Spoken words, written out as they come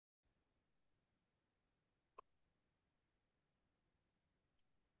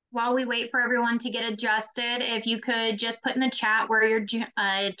While we wait for everyone to get adjusted, if you could just put in the chat where you're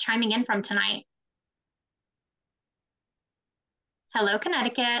chiming in from tonight. Hello,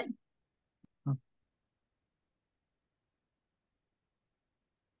 Connecticut.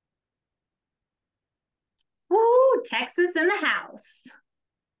 Woo, Texas in the house.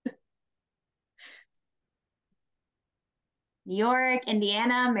 New York,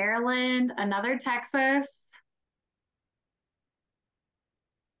 Indiana, Maryland, another Texas.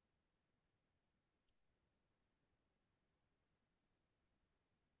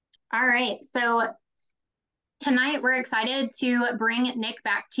 All right, so tonight we're excited to bring Nick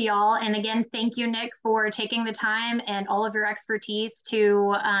back to y'all. And again, thank you, Nick, for taking the time and all of your expertise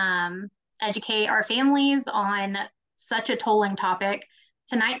to educate our families on such a tolling topic.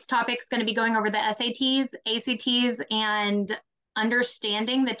 Tonight's topic is going to be going over the SATs, ACTs, and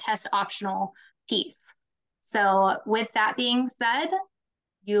understanding the test optional piece. So with that being said,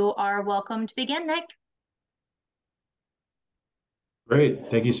 you are welcome to begin, Nick. Great.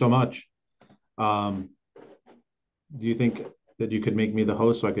 Thank you so much. Do you think that you could make me the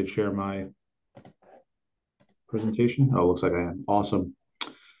host so I could share my presentation? Oh, looks like I am. Awesome.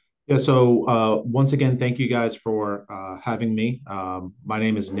 Yeah, so once again, thank you guys for having me. My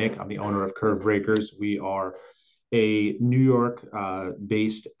name is Nick. I'm the owner of Curve Breakers. We are a New York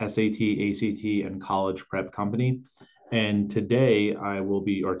based SAT, ACT, and college prep company. And today I will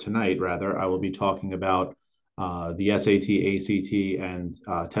be, or tonight rather, I will be talking about the SAT, ACT,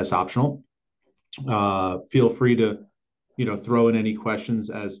 and test optional. Feel free to throw in any questions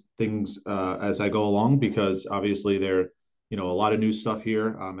as things as I go along, because obviously there a lot of new stuff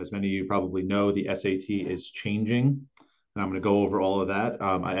here. As many of you probably know, the SAT is changing, and I'm going to go over all of that.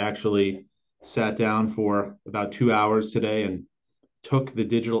 I actually sat down for about 2 hours today and took the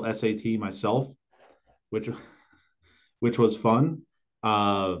digital SAT myself, which was fun.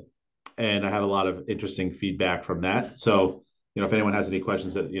 And I have a lot of interesting feedback from that. So, if anyone has any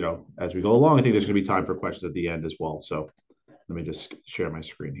questions that, as we go along, I think there's going to be time for questions at the end as well. So let me just share my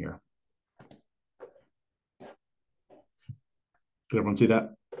screen here. Can everyone see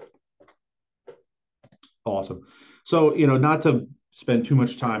that? Awesome. So, not to spend too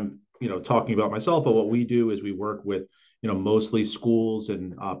much time, talking about myself, but what we do is we work with, mostly schools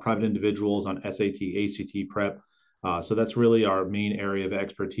and private individuals on SAT, ACT prep. So that's really our main area of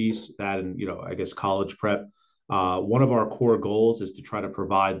expertise, that and, I guess college prep. One of our core goals is to try to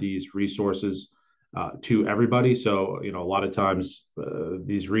provide these resources to everybody. So, a lot of times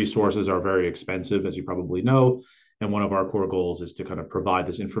these resources are very expensive, as you probably know. And one of our core goals is to kind of provide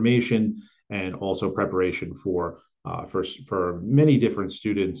this information and also preparation for many different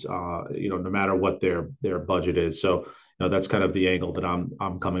students, no matter what their budget is. So, that's kind of the angle that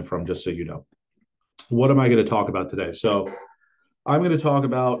I'm coming from, just so you know. What am I going to talk about today? So, I'm going to talk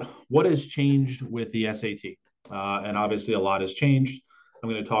about what has changed with the SAT, and obviously a lot has changed. I'm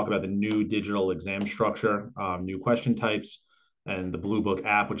going to talk about the new digital exam structure, new question types, and the Blue Book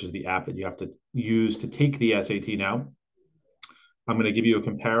app, which is the app that you have to use to take the SAT now. I'm going to give you a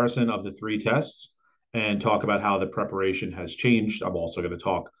comparison of the three tests and talk about how the preparation has changed. I'm also going to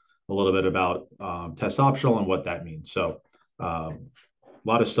talk a little bit about test optional and what that means. So a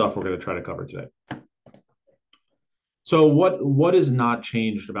lot of stuff we're going to try to cover today. So what is not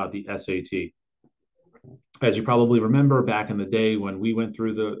changed about the SAT? As you probably remember, back in the day when we went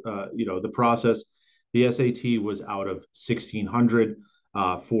through the process, the SAT was out of 1,600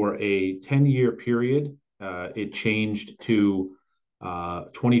 for a 10-year period. It changed to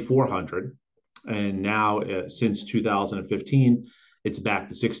 2,400, and now since 2015, it's back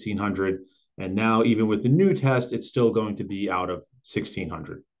to 1,600. And now, even with the new test, it's still going to be out of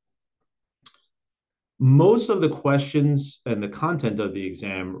 1,600. Most of the questions and the content of the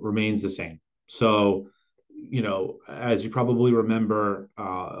exam remains the same. So, as you probably remember,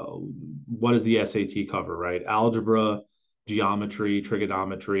 what does the SAT cover, right? Algebra, geometry,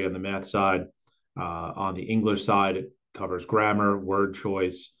 trigonometry on the math side. On the English side, it covers grammar, word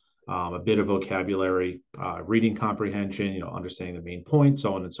choice, a bit of vocabulary, reading comprehension, understanding the main points,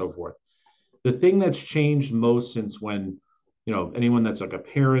 so on and so forth. The thing that's changed most since when, anyone that's like a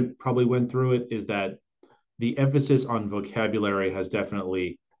parent probably went through it, is that the emphasis on vocabulary has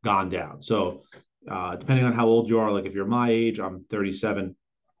definitely gone down. So depending on how old you are, like if you're my age, I'm 37.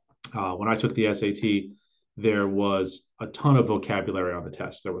 When I took the SAT, there was a ton of vocabulary on the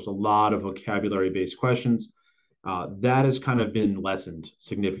test. There was a lot of vocabulary-based questions. That has kind of been lessened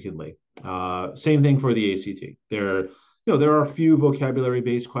significantly. Same thing for the ACT. There are a few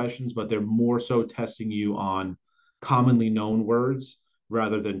vocabulary-based questions, but they're more so testing you on commonly known words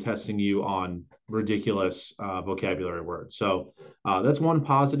rather than testing you on ridiculous vocabulary words. So that's one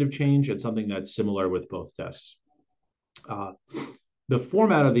positive change and something that's similar with both tests. The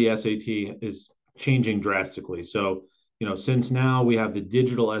format of the SAT is changing drastically. So, since now we have the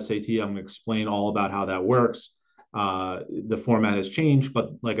digital SAT, I'm going to explain all about how that works. The format has changed,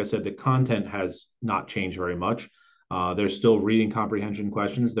 but like I said, the content has not changed very much. There's still reading comprehension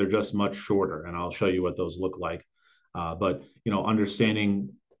questions. They're just much shorter, and I'll show you what those look like. But understanding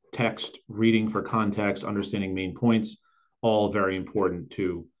text, reading for context, understanding main points, all very important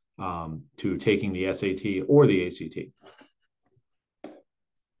to taking the SAT or the ACT.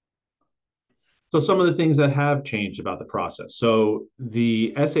 So some of the things that have changed about the process. So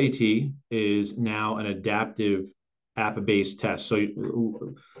the SAT is now an adaptive app-based test. So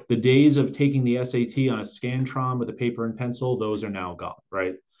the days of taking the SAT on a Scantron with a paper and pencil, those are now gone,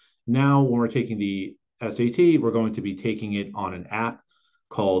 right? Now, when we're taking the SAT, we're going to be taking it on an app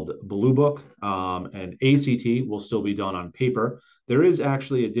called Blue Book, and ACT will still be done on paper. There is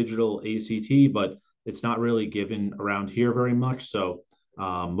actually a digital ACT, but it's not really given around here very much. So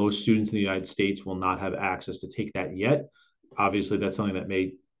most students in the United States will not have access to take that yet. Obviously, that's something that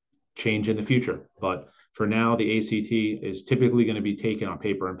may change in the future. But for now, the ACT is typically going to be taken on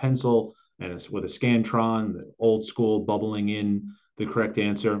paper and pencil, and it's with a Scantron, the old school, bubbling in the correct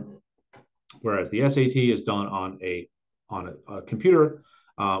answer. Whereas the SAT is done on a computer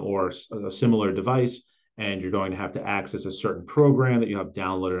or a similar device, and you're going to have to access a certain program that you have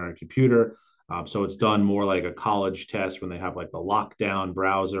downloaded on your computer. So it's done more like a college test when they have like the lockdown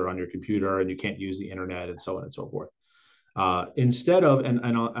browser on your computer and you can't use the internet and so on and so forth. Instead of, and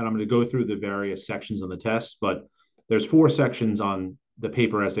I'm going to go through the various sections on the test, but there's 4 sections on the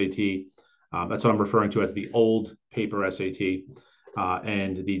paper SAT. That's what I'm referring to as the old paper SAT.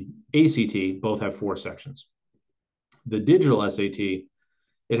 And the ACT both have 4 sections. The digital SAT,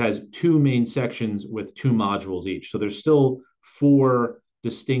 it has 2 main sections with 2 modules each. So there's still 4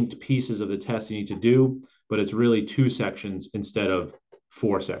 distinct pieces of the test you need to do, but it's really 2 sections instead of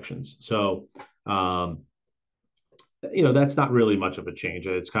 4 sections. So, that's not really much of a change.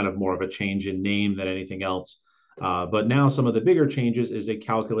 It's kind of more of a change in name than anything else. But now some of the bigger changes is a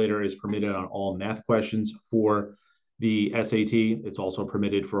calculator is permitted on all math questions for the SAT. It's also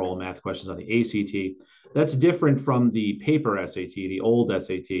permitted for all math questions on the ACT. That's different from the paper SAT, the old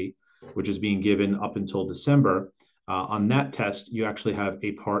SAT, which is being given up until December. On that test, you actually have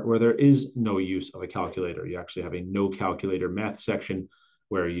a part where there is no use of a calculator. You actually have a no calculator math section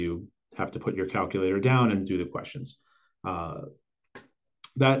where you have to put your calculator down and do the questions.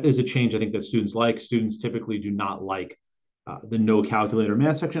 That is a change I think that students like. Students typically do not like the no calculator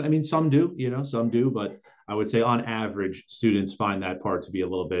math section. I mean, some do, some do, but I would say on average, students find that part to be a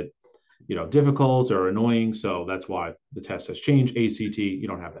little bit, difficult or annoying. So that's why the test has changed. ACT, you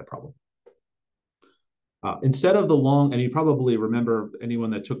don't have that problem. Instead of the long, and you probably remember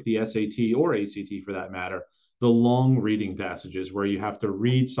anyone that took the SAT or ACT for that matter, the long reading passages where you have to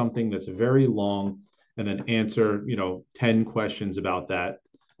read something that's very long and then answer, 10 questions about that.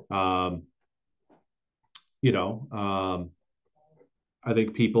 I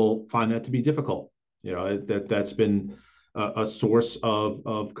think people find that to be difficult. That's been a source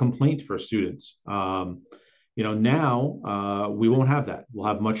of complaint for students. Now we won't have that. We'll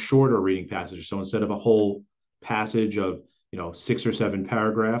have much shorter reading passages. So instead of a whole passage of 6 or 7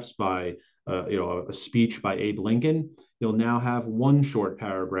 paragraphs by a speech by Abe Lincoln, you'll now have one short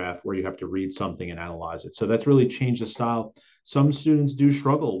paragraph where you have to read something and analyze it. So that's really changed the style. Some students do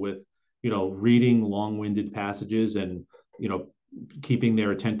struggle with reading long-winded passages and keeping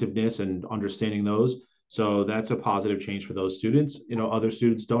their attentiveness and understanding those. So that's a positive change for those students. Other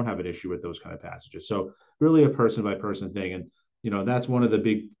students don't have an issue with those kind of passages. So really a person by person thing. And, that's one of the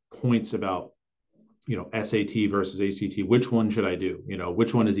big points about, SAT versus ACT. Which one should I do?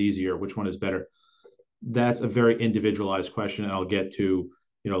 Which one is easier? Which one is better? That's a very individualized question. And I'll get to,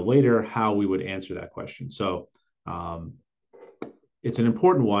 later how we would answer that question. So it's an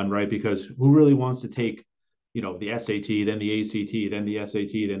important one, right? Because who really wants to take the SAT, then the ACT, then the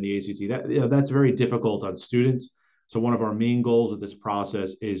SAT, then the ACT. That's very difficult on students. So one of our main goals of this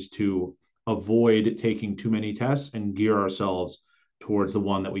process is to avoid taking too many tests and gear ourselves towards the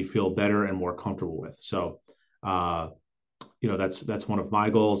one that we feel better and more comfortable with. So, that's one of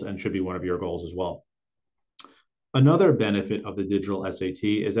my goals and should be one of your goals as well. Another benefit of the digital SAT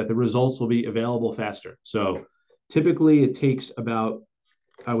is that the results will be available faster. So typically it takes about,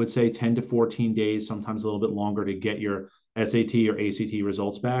 I would say 10 to 14 days, sometimes a little bit longer to get your SAT or ACT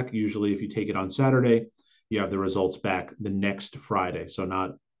results back. Usually if you take it on Saturday, you have the results back the next Friday. So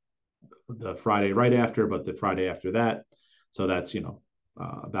not the Friday right after, but the Friday after that. So that's,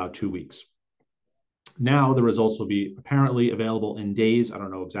 about 2 weeks. Now the results will be apparently available in days. I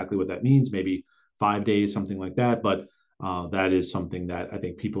don't know exactly what that means, maybe 5 days, something like that. But that is something that I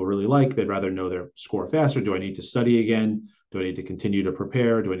think people really like. They'd rather know their score faster. Do I need to study again? Do I need to continue to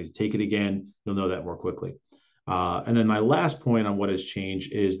prepare? Do I need to take it again? You'll know that more quickly. And then my last point on what has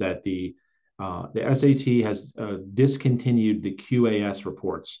changed is that the SAT has discontinued the QAS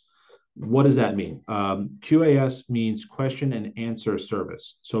reports. What does that mean? QAS means question and answer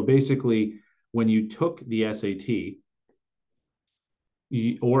service. So basically, when you took the SAT,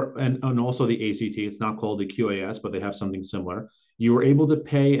 and also the ACT, it's not called the QAS, but they have something similar. You were able to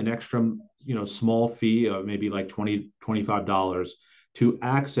pay an extra, small fee of maybe like $25 to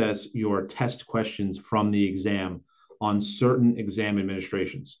access your test questions from the exam on certain exam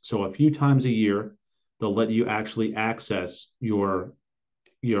administrations. So a few times a year, they'll let you actually access your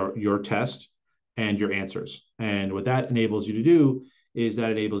test and your answers. And what that enables you to do is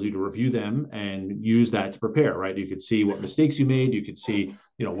that enables you to review them and use that to prepare, right? You could see what mistakes you made. You could see,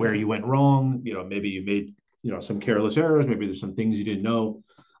 where you went wrong. Maybe you made, some careless errors. Maybe there's some things you didn't know.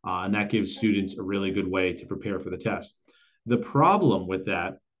 And that gives students a really good way to prepare for the test. The problem with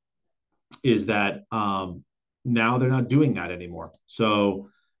that is that now they're not doing that anymore. So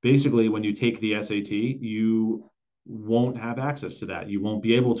basically, when you take the SAT, you won't have access to that. You won't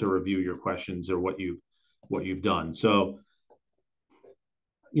be able to review your questions or what you've done. So,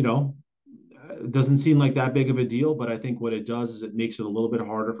 it doesn't seem like that big of a deal, but I think what it does is it makes it a little bit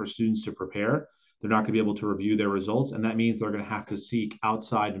harder for students to prepare. They're not going to be able to review their results, and that means they're going to have to seek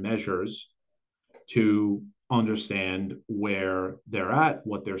outside measures to understand where they're at,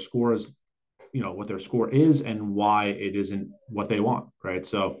 what their score is, and why it isn't what they want, right?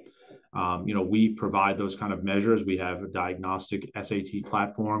 So, we provide those kind of measures. We have a diagnostic SAT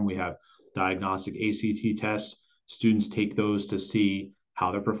platform. We have diagnostic ACT tests. Students take those to see how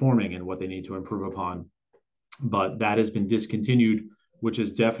they're performing and what they need to improve upon. But that has been discontinued, which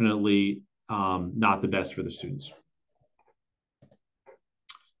is definitely not the best for the students.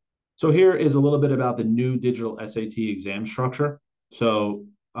 So here is a little bit about the new digital SAT exam structure. So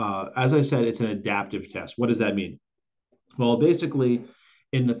as I said, it's an adaptive test. What does that mean? Well, basically,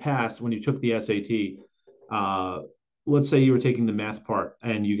 in the past, when you took the SAT, let's say you were taking the math part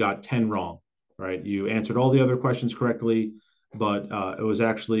and you got 10 wrong, right? You answered all the other questions correctly, but it was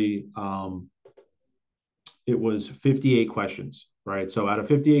actually, it was 58 questions, right? So out of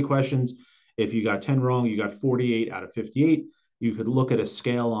 58 questions, if you got 10 wrong, you got 48 out of 58. You could look at a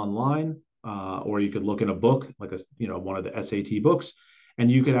scale online, or you could look in a book, like one of the SAT books,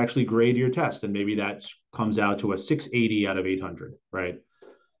 and you could actually grade your test. And maybe that comes out to a 680 out of 800, right?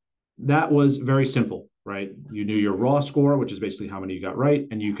 That was very simple, right? You knew your raw score, which is basically how many you got right,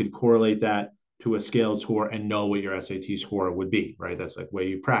 and you could correlate that to a scaled score and know what your SAT score would be, right? That's like where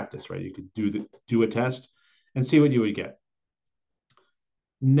you practice, right? You could do a test and see what you would get.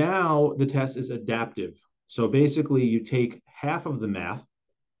 Now the test is adaptive. So basically you take half of the math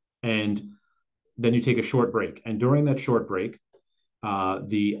and then you take a short break. And during that short break,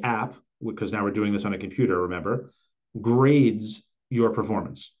 the app, because now we're doing this on a computer, remember, grades your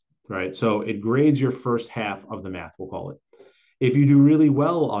performance, right? So it grades your first half of the math, we'll call it. If you do really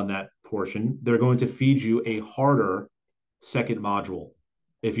well on that portion, they're going to feed you a harder second module.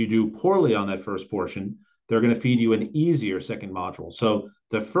 If you do poorly on that first portion, they're going to feed you an easier second module. So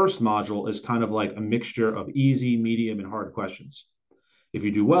the first module is kind of like a mixture of easy, medium, and hard questions. If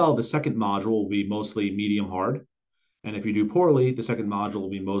you do well, the second module will be mostly medium hard. And if you do poorly, the second module will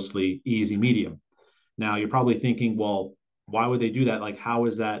be mostly easy medium. Now, you're probably thinking, well, why would they do that? Like, how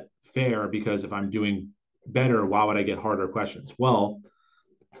is that fair? Because if I'm doing better, why would I get harder questions? Well,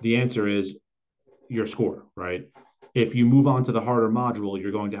 the answer is your score, right? If you move on to the harder module,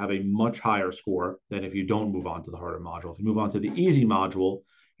 you're going to have a much higher score than if you don't move on to the harder module. If you move on to the easy module,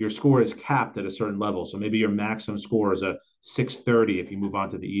 your score is capped at a certain level. So maybe your maximum score is a 630 if you move on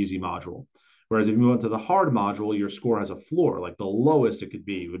to the easy module. Whereas if you move on to the hard module, your score has a floor. Like the lowest it could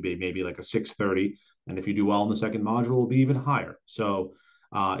be would be maybe like a 630. And if you do well in the second module, it will be even higher. So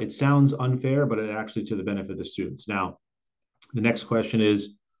it sounds unfair, but it actually to the benefit of the students. Now, the next question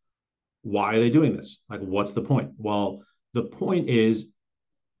is, why are they doing this? Like, what's the point? Well, the point is,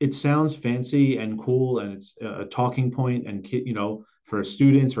 it sounds fancy and cool, and it's a talking point, and for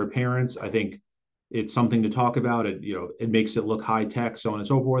students, for parents, I think it's something to talk about. It makes it look high tech, so on and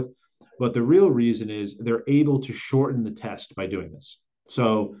so forth. But the real reason is they're able to shorten the test by doing this.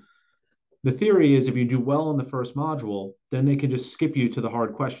 So the theory is if you do well in the first module, then they can just skip you to the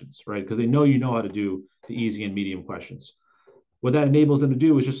hard questions, right? Because they know you know how to do the easy and medium questions. What that enables them to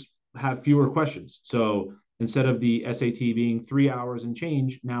do is just have fewer questions. So Instead of the SAT being 3 hours and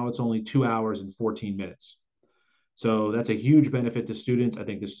change, now it's only 2 hours and 14 minutes. So that's a huge benefit to students. I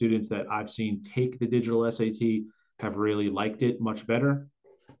think the students that I've seen take the digital SAT have really liked it much better.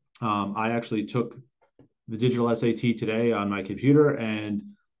 I actually took the digital SAT today on my computer, and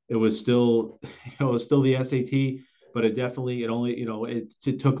it was still, it was still the SAT, but it only,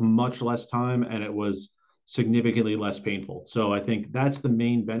 it took much less time, and it was significantly less painful. So I think that's the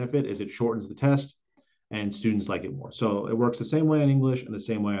main benefit, is it shortens the test and students like it more. So it works the same way in English and the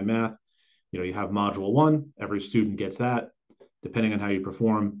same way on math. You have module one, every student gets that. Depending on how you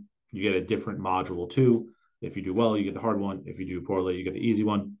perform, you get a different module two. If you do well, you get the hard one. If you do poorly, you get the easy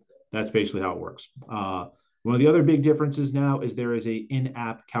one. That's basically how it works. One of the other big differences now is there is a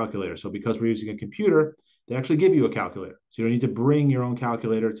in-app calculator. So because we're using a computer, they actually give you a calculator. So you don't need to bring your own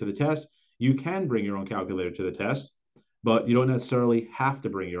calculator to the test. You can bring your own calculator to the test, but you don't necessarily have to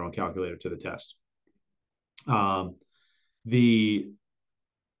bring your own calculator to the test. The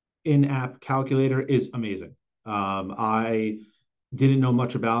in-app calculator is amazing. I didn't know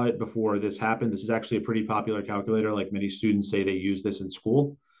much about it before this happened. This is actually a pretty popular calculator. Like, many students say they use this in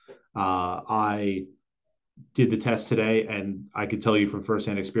school. I did the test today, and I could tell you from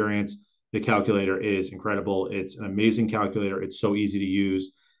firsthand experience, the calculator is incredible. It's an amazing calculator. It's so easy to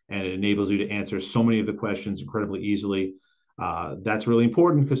use, and it enables you to answer so many of the questions incredibly easily. That's really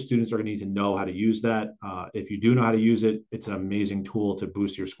important because students are going to need to know how to use that. If you do know how to use it, it's an amazing tool to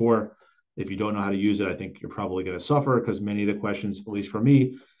boost your score. If you don't know how to use it, I think you're probably going to suffer, because many of the questions, at least for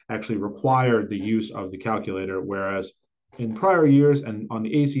me, actually required the use of the calculator. Whereas in prior years and on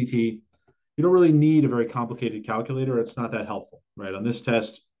the ACT, you don't really need a very complicated calculator. It's not that helpful, right? On this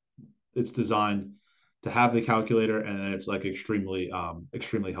test, it's designed to have the calculator, and it's like extremely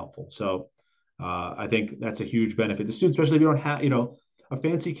helpful. So I think that's a huge benefit to students, especially if you don't have, a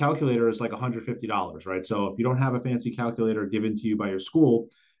fancy calculator is like $150, right? So if you don't have a fancy calculator given to you by your school,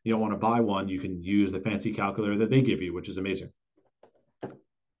 you don't want to buy one, you can use the fancy calculator that they give you, which is amazing.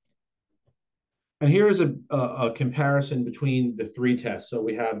 And here is a comparison between the three tests. So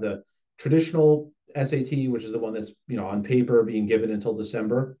we have the traditional SAT, which is the one that's, on paper being given until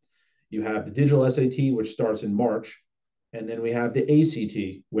December. You have the digital SAT, which starts in March. And then we have the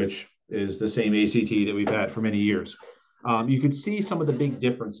ACT, which is the same ACT that we've had for many years. You could see some of the big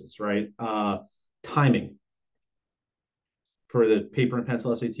differences, right? Timing. For the paper and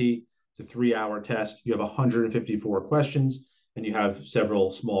pencil SAT, it's a 3-hour test. You have 154 questions, and you have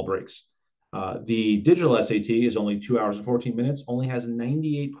several small breaks. The digital SAT is only 2 hours and 14 minutes, only has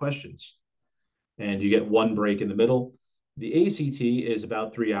 98 questions, and you get one break in the middle. The ACT is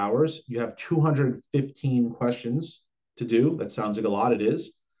about 3 hours. You have 215 questions to do. That sounds like a lot. It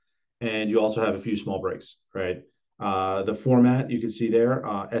is. And you also have a few small breaks, right? The format you can see there,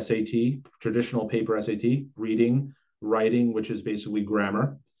 SAT, traditional paper SAT, reading, writing, which is basically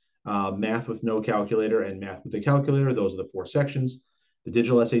grammar, math with no calculator, and math with a calculator. Those are the 4 sections. The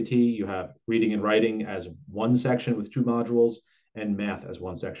digital SAT, you have reading and writing as one section with 2 modules, and math as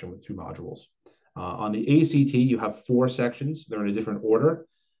one section with 2 modules. On the ACT, you have 4 sections. They're in a different order: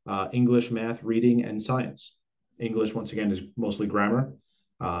 English, math, reading, and science. English, once again, is mostly grammar.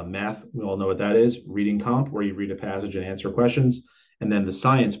 Math, we all know what that is: reading comp, where you read a passage and answer questions. And then the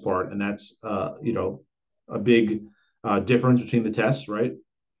science part, and that's, a big difference between the tests, right?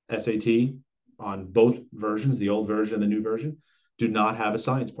 SAT on both versions, the old version and the new version, do not have a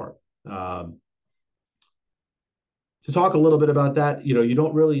science part. To talk a little bit about that, you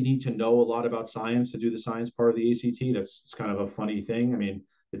don't really need to know a lot about science to do the science part of the ACT. That's kind of a funny thing. I mean,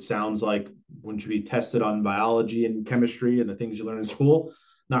 it sounds like, wouldn't you be tested on biology and chemistry and the things you learn in school?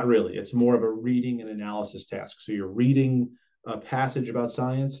 Not really. It's more of a reading and analysis task. So you're reading a passage about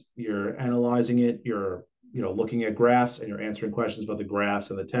science, you're analyzing it, you're looking at graphs, and you're answering questions about the graphs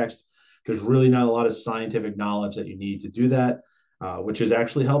and the text. There's really not a lot of scientific knowledge that you need to do that, which is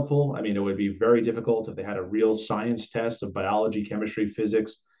actually helpful. I mean, it would be very difficult if they had a real science test of biology, chemistry,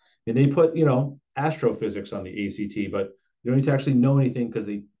 physics. And they put, astrophysics on the ACT, but you don't need to actually know anything, because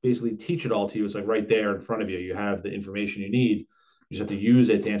they basically teach it all to you. It's like right there in front of you. You have the information you need. You just have to use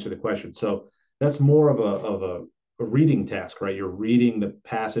it to answer the question. So that's more of a reading task, right? You're reading the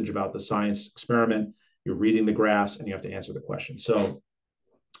passage about the science experiment, you're reading the graphs, and you have to answer the question. So,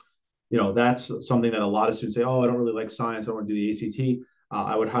 that's something that a lot of students say, oh, I don't really like science, I don't want to do the ACT.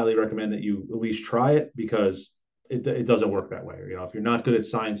 I would highly recommend that you at least try it, because it doesn't work that way. If you're not good at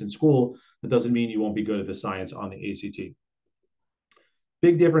science in school, that doesn't mean you won't be good at the science on the ACT.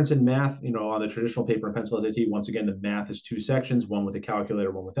 Big difference in math, on the traditional paper and pencil SAT. Once again, the math is 2 sections, one with a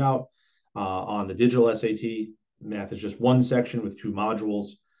calculator, one without. On the digital SAT, math is just one section with 2 modules.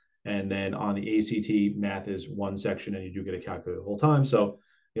 And then on the ACT, math is one section, and you do get a calculator the whole time. So,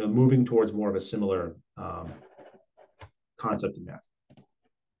 moving towards more of a similar concept in math.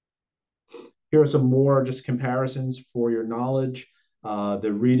 Here are some more just comparisons for your knowledge.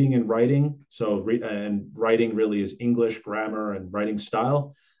 The reading and writing. So, and writing really is English, grammar, and writing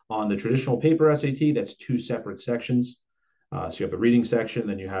style. On the traditional paper SAT, that's two separate sections. So you have the reading section,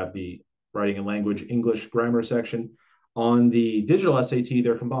 then you have the writing and language, English, grammar section. On the digital SAT,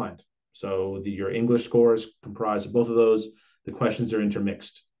 they're combined. So your English scores comprise of both of those. The questions are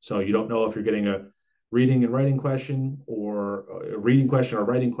intermixed. So you don't know if you're getting a reading and writing question, or a reading question or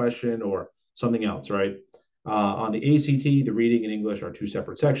writing question, or something else, right? On the ACT, the reading and English are two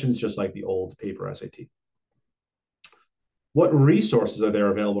separate sections, just like the old paper SAT. What resources are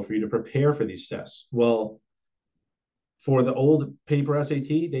there available for you to prepare for these tests? Well, for the old paper SAT,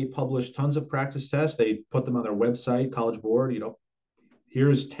 they publish tons of practice tests. They put them on their website, College Board.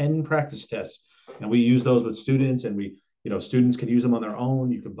 Here's 10 practice tests, and we use those with students, and students can use them on their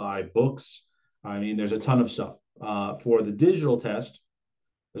own. You can buy books. I mean, there's a ton of stuff. For the digital test,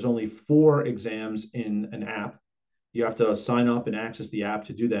 there's only 4 exams in an app. You have to sign up and access the app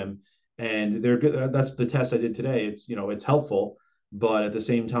to do them, and they're good. That's the test I did today. It's helpful, but at the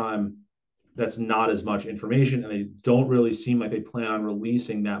same time, that's not as much information, and they don't really seem like they plan on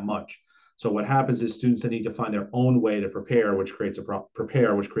releasing that much. So what happens is students need to find their own way to prepare, which creates a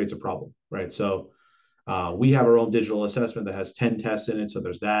problem, right? So we have our own digital assessment that has 10 tests in it. So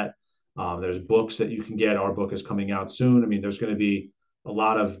there's that. There's books that you can get. Our book is coming out soon. I mean, there's going to be a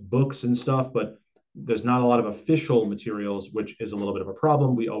lot of books and stuff, but there's not a lot of official materials, which is a little bit of a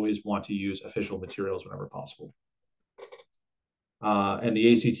problem. We always want to use official materials whenever possible. And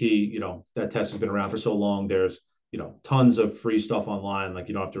the ACT, that test has been around for so long. There's, tons of free stuff online. Like,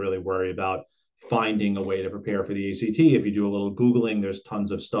 you don't have to really worry about finding a way to prepare for the ACT. If you do a little Googling, there's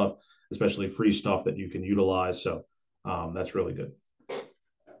tons of stuff, especially free stuff, that you can utilize. So that's really good.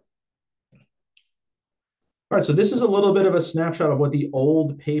 All right, so this is a little bit of a snapshot of what the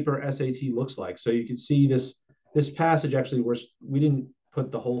old paper SAT looks like. So you can see this passage, actually, we didn't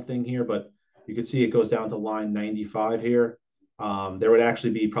put the whole thing here, but you can see it goes down to line 95 here. There would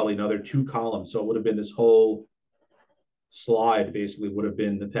actually be probably another 2 columns. So it would have been this whole slide basically would have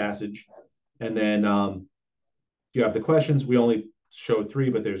been the passage. And then you have the questions. We only showed 3,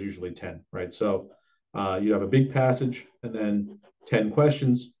 but there's usually 10, right? So you have a big passage and then 10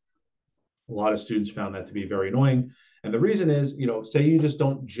 questions. A lot of students found that to be very annoying. And the reason is, say you just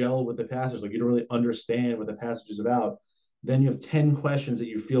don't gel with the passage, like you don't really understand what the passage is about, then you have 10 questions that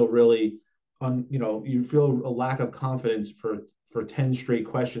you feel really you feel a lack of confidence for 10 straight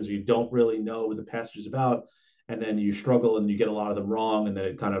questions. You don't really know what the passage is about, and then you struggle and you get a lot of them wrong, and then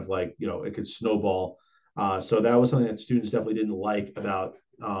it kind of like, it could snowball. So that was something that students definitely didn't like about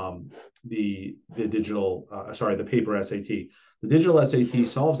the paper SAT. The digital SAT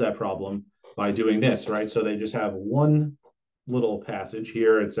solves that problem by doing this, right? So they just have one little passage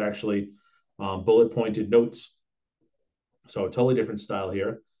here. It's actually bullet pointed notes. So a totally different style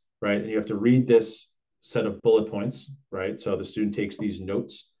here, right? And you have to read this set of bullet points, right? So the student takes these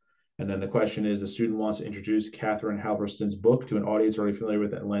notes. And then the question is, the student wants to introduce Katherine Halverson's book to an audience already familiar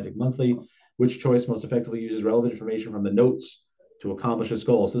with Atlantic Monthly. Which choice most effectively uses relevant information from the notes to accomplish this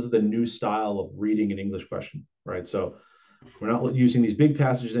goal? So this is the new style of reading an English question, right? So we're not using these big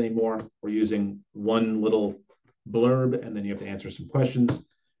passages anymore. We're using one little blurb, and then you have to answer some questions.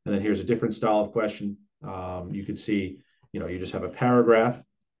 And then here's a different style of question. You could see, you just have a paragraph,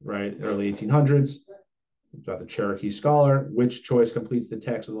 right? Early 1800s, about the Cherokee scholar. Which choice completes the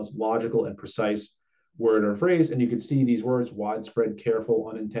text with the most logical and precise word or phrase? And you can see these words: widespread, careful,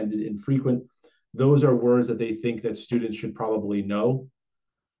 unintended, infrequent. Those are words that they think that students should probably know.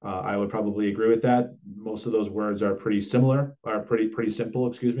 I would probably agree with that. Most of those words are pretty similar, are pretty simple,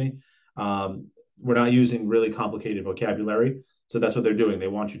 excuse me. We're not using really complicated vocabulary. So that's what they're doing. They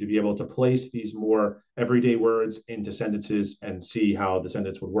want you to be able to place these more everyday words into sentences and see how the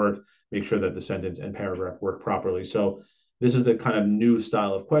sentence would work, make sure that the sentence and paragraph work properly. So this is the kind of new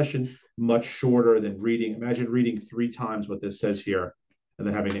style of question, much shorter than reading. Imagine reading 3 times what this says here and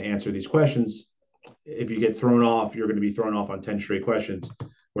then having to answer these questions. If you get thrown off, you're going to be thrown off on 10 straight questions.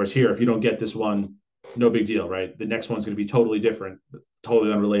 Whereas here, if you don't get this one, no big deal, right? The next one's going to be totally different,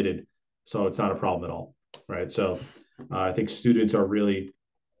 totally unrelated. So it's not a problem at all, right? So I think students are really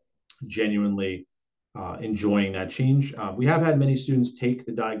genuinely enjoying that change. We have had many students take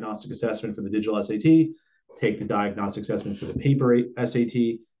the diagnostic assessment for the digital SAT, take the diagnostic assessment for the paper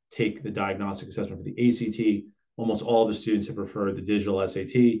SAT, take the diagnostic assessment for the ACT. Almost all the students have preferred the digital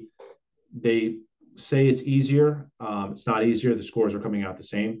SAT. They say it's easier. It's not easier. The scores are coming out the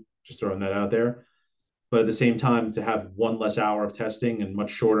same. Just throwing that out there. But at the same time, to have one less hour of testing and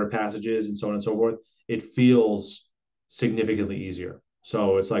much shorter passages and so on and so forth, it feels significantly easier.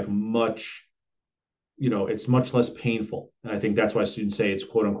 So it's like much, it's much less painful. And I think that's why students say it's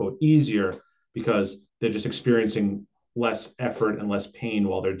quote unquote easier, because they're just experiencing less effort and less pain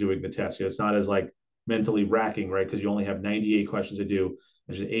while they're doing the test. It's not as like mentally racking, right? Because you only have 98 questions to do.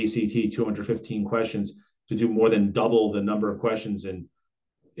 There's an ACT 215 questions to do more than double the number of questions in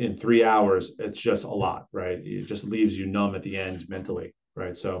 3 hours. It's just a lot, right? It just leaves you numb at the end mentally,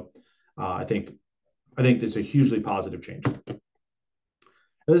 right? So I think it's a hugely positive change.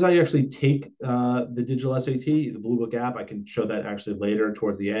 This is how you actually take the digital SAT, the Blue Book app. I can show that actually later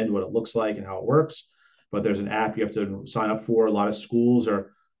towards the end, what it looks like and how it works. But there's an app you have to sign up for. A lot of schools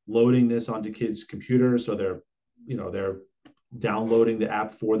are loading this onto kids' computers, so they're downloading the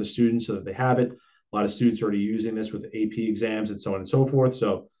app for the students so that they have it. A lot of students are already using this with AP exams and so on and so forth.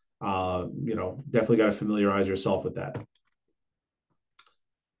 So definitely got to familiarize yourself with that.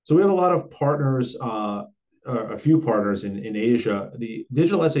 So we have a lot of partners, a few partners in Asia. The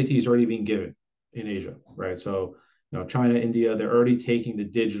digital SAT is already being given in Asia, right? So, China, India, they're already taking the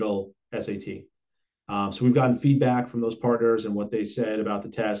digital SAT. So we've gotten feedback from those partners and what they said about the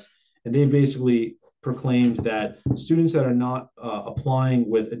test. And they basically proclaimed that students that are not applying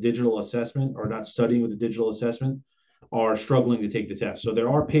with a digital assessment or not studying with a digital assessment are struggling to take the test. So there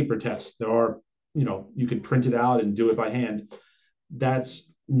are paper tests. There are, you could print it out and do it by hand. That's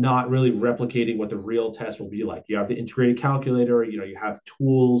not really replicating what the real test will be like. You have the integrated calculator, you have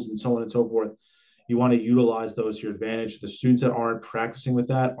tools and so on and so forth. You want to utilize those to your advantage. The students that aren't practicing with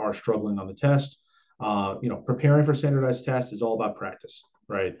that are struggling on the test. Preparing for standardized tests is all about practice,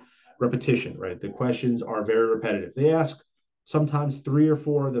 right? Repetition, right? The questions are very repetitive. They ask sometimes 3 or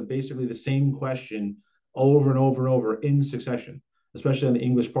 4 of basically the same question over and over and over in succession, especially on the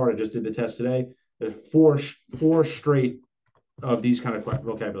English part. I just did the test today. There's four straight of these kind of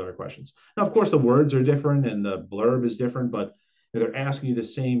vocabulary questions. Now, of course, the words are different and the blurb is different, but they're asking you the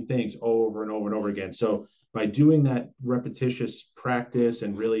same things over and over and over again. So by doing that repetitious practice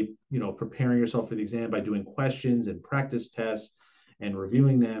and really, preparing yourself for the exam by doing questions and practice tests and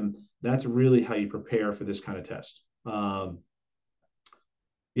reviewing them, that's really how you prepare for this kind of test.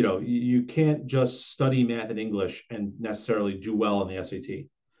 You can't just study math and English and necessarily do well on the SAT.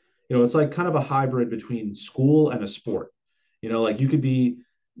 It's like kind of a hybrid between school and a sport. Like you could be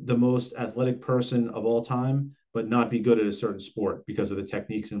the most athletic person of all time, but not be good at a certain sport because of the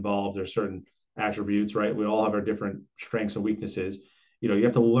techniques involved or certain attributes, right? We all have our different strengths and weaknesses. You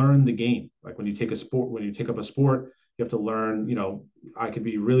have to learn the game. Like when you take up a sport, you have to learn, I could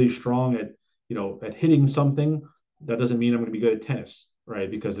be really strong at hitting something. That doesn't mean I'm going to be good at tennis,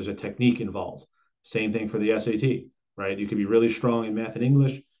 right? Because there's a technique involved. Same thing for the SAT, right? You could be really strong in math and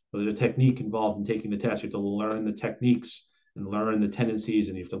English, but there's a technique involved in taking the test. You have to learn the techniques and learn the tendencies,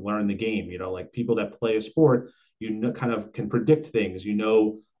 and you have to learn the game. Like people that play a sport, kind of can predict things.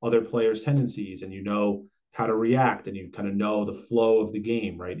 Other players' tendencies, and how to react, and you kind of know the flow of the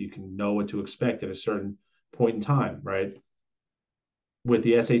game, right? You can know what to expect at a certain point in time, right? With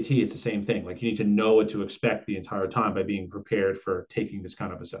the SAT, it's the same thing. Like you need to know what to expect the entire time by being prepared for taking this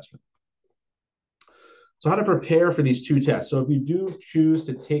kind of assessment. So how to prepare for these 2 tests. So if you do choose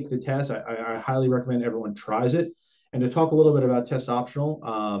to take the test, I highly recommend everyone tries it. And to talk a little bit about test optional,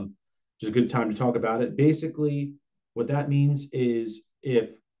 just a good time to talk about it. Basically, what that means is if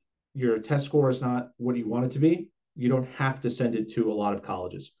your test score is not what you want it to be, you don't have to send it to a lot of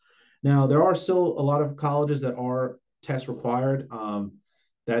colleges. Now, there are still a lot of colleges that are test required.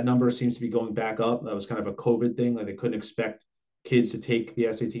 That number seems to be going back up. That was kind of a COVID thing. Like they couldn't expect kids to take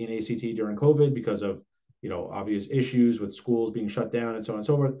the SAT and ACT during COVID because of obvious issues with schools being shut down and so on and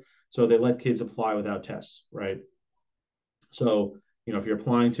so forth. So they let kids apply without tests, right? So, if you're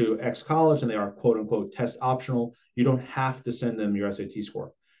applying to X college and they are quote unquote test optional, you don't have to send them your SAT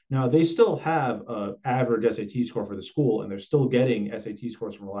score. Now, they still have an average SAT score for the school, and they're still getting SAT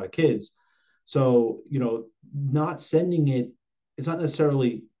scores from a lot of kids. So, not sending it's not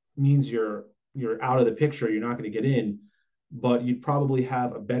necessarily means you're out of the picture, you're not going to get in, but you'd probably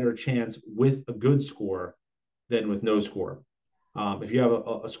have a better chance with a good score than with no score. If you have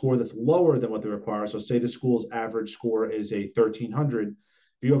a score that's lower than what they require, so say the school's average score is a 1300, if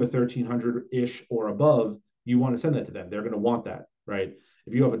you have a 1300-ish or above, you want to send that to them. They're going to want that, right?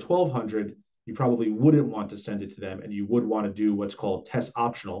 If you have a 1200, you probably wouldn't want to send it to them, and you would want to do what's called test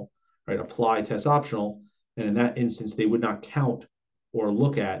optional, right? Apply test optional. And in that instance, they would not count or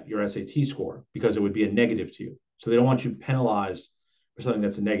look at your SAT score because it would be a negative to you. So they don't want you penalized for something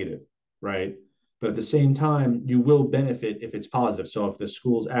that's a negative, right? But at the same time, you will benefit if it's positive. So if the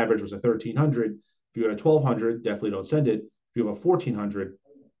school's average was a 1,300, if you got a 1,200, definitely don't send it. If you have a 1,400,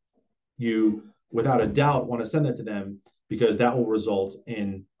 you without a doubt want to send that to them, because that will result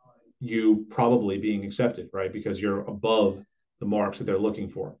in you probably being accepted, right? Because you're above the marks that they're looking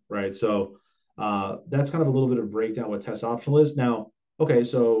for, right? So that's kind of a little bit of breakdown what test optional is. Now, okay,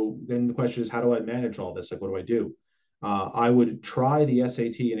 so then the question is, how do I manage all this? Like, what do I do? I would try the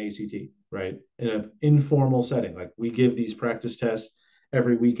SAT and ACT, right? In an informal setting. Like, we give these practice tests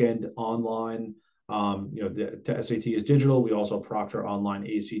every weekend online. The SAT is digital. We also proctor online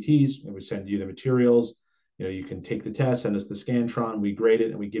ACTs, and we send you the materials. You can take the test, send us the Scantron, we grade it,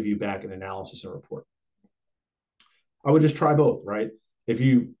 and we give you back an analysis and report. I would just try both, right? If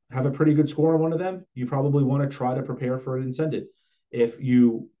you have a pretty good score on one of them, you probably want to try to prepare for it and send it. If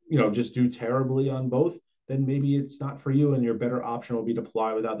just do terribly on both, then maybe it's not for you, and your better option will be to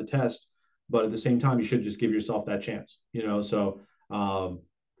apply without the test. But at the same time, you should just give yourself that chance. So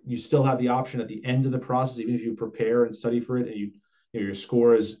you still have the option at the end of the process, even if you prepare and study for it, and your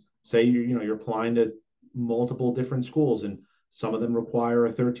score is, say you're applying to multiple different schools, and some of them require a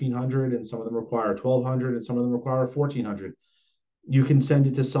 1,300, and some of them require 1,200, and some of them require 1,400. You can send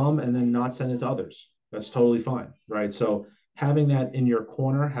it to some and then not send it to others. That's totally fine, right? So having that in your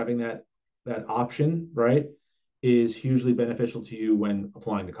corner, having that option, right, is hugely beneficial to you when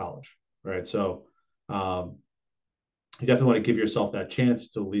applying to college, right? So you definitely want to give yourself that chance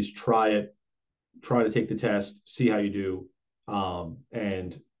to at least try it, try to take the test, see how you do,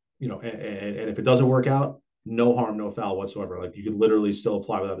 and if it doesn't work out, no harm, no foul whatsoever. Like, you can literally still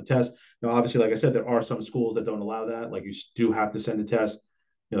apply without the test. Now, obviously, like I said, there are some schools that don't allow that. Like, you do have to send a test.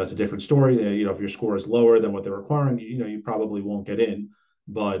 That's a different story. If your score is lower than what they're requiring, you probably won't get in,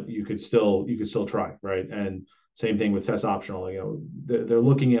 but you could still try, right? And same thing with test optional. They're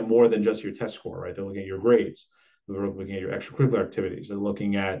looking at more than just your test score, right? They're looking at your grades. They're looking at your extracurricular activities. They're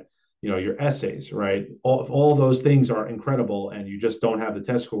looking at your essays, right? All those things are incredible, and you just don't have the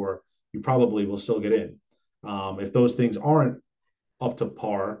test score, you probably will still get in. If those things aren't up to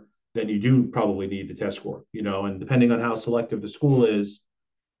par, then you do probably need the test score, and depending on how selective the school is,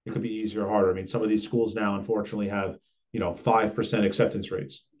 it could be easier or harder. I mean, some of these schools now, unfortunately, have 5% acceptance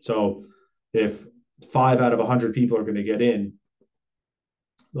rates. So if 5 out of 100 people are going to get in,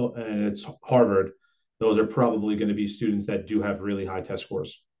 and it's Harvard, those are probably going to be students that do have really high test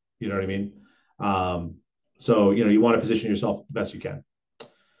scores. You know what I mean? So you want to position yourself the best you can.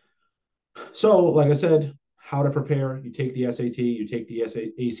 So, like I said, how to prepare: you take the SAT, you take the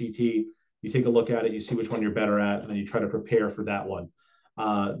ACT, you take a look at it, you see which one you're better at, and then you try to prepare for that one.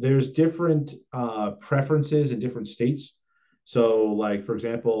 There's different preferences in different states. So, like, for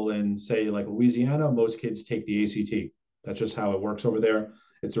example, in, say, like Louisiana, most kids take the ACT. That's just how it works over there.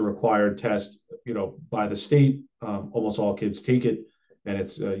 It's a required test, by the state. Almost all kids take it, and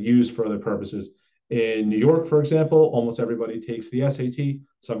it's used for other purposes. In New York, for example, almost everybody takes the SAT.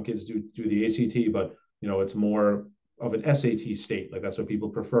 Some kids do the ACT, but it's more of an SAT state. Like, that's what people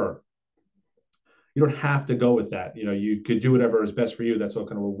prefer. You don't have to go with that. You could do whatever is best for you. That's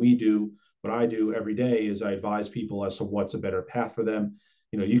what we do. What I do every day is I advise people as to what's a better path for them.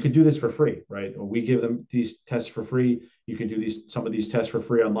 You could do this for free, right? We give them these tests for free. You can do some of these tests for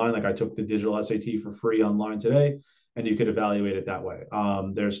free online. Like, I took the digital SAT for free online today, and you could evaluate it that way.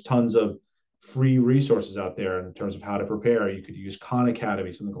 There's tons of free resources out there in terms of how to prepare. You could use Khan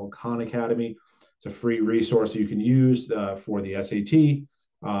Academy, something called Khan Academy. It's a free resource you can use for the SAT,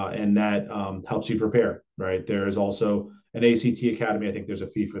 and that helps you prepare, right? There is also an ACT Academy. I think there's a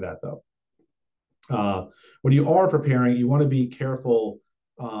fee for that, though. When you are preparing, you want to be careful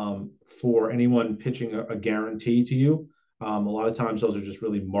for anyone pitching a guarantee to you. A lot of times those are just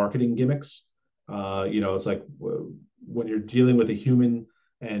really marketing gimmicks. It's like when you're dealing with a human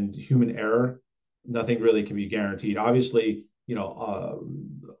and human error, nothing really can be guaranteed. Obviously, the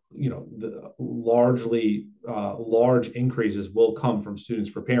large increases will come from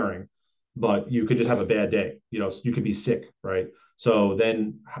students preparing, but you could just have a bad day. You could be sick, right? So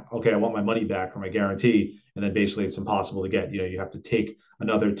then, okay, I want my money back for my guarantee, and then basically it's impossible to get. You have to take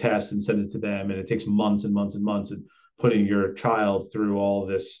another test and send it to them, and it takes months and months and months, and putting your child through all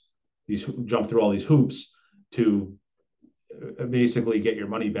this, jump through all these hoops to basically get your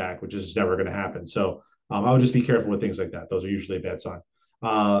money back, which is never going to happen. So I would just be careful with things like that. Those are usually a bad sign.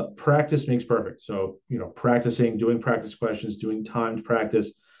 Practice makes perfect. So, practicing, doing practice questions, doing timed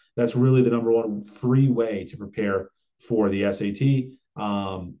practice, that's really the number one free way to prepare for the SAT.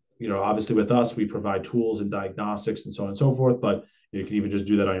 Obviously with us, we provide tools and diagnostics and so on and so forth, but you can even just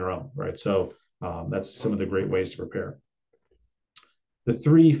do that on your own, right? So that's some of the great ways to prepare. The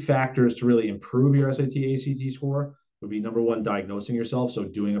three factors to really improve your SAT, ACT score would be number one, diagnosing yourself. So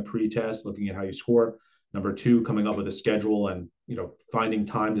doing a pre-test, looking at how you score. Number two, coming up with a schedule and, finding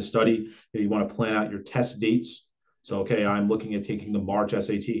time to study. You want to plan out your test dates. So, okay, I'm looking at taking the March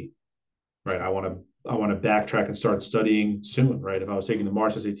SAT, right? I want to backtrack and start studying soon, right? If I was taking the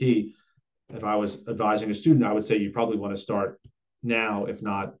March SAT, if I was advising a student, I would say you probably want to start now, if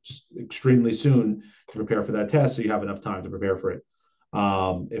not extremely soon, to prepare for that test so you have enough time to prepare for it.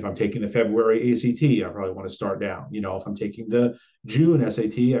 If I'm taking the February ACT, I probably want to start down. If I'm taking the June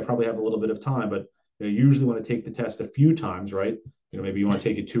SAT, I probably have a little bit of time, but you usually want to take the test a few times, right? Maybe you want to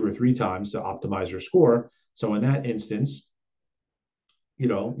take it 2 or 3 times to optimize your score. So in that instance, you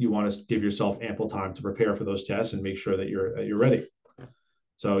want to give yourself ample time to prepare for those tests and make sure that you're ready.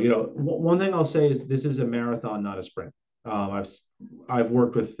 So, one thing I'll say is this is a marathon, not a sprint. I've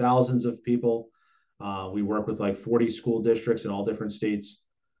worked with thousands of people. We work with like 40 school districts in all different states.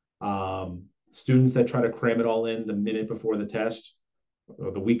 Students that try to cram it all in the minute before the test, or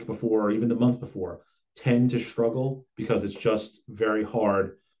the week before, or even the month before, tend to struggle because it's just very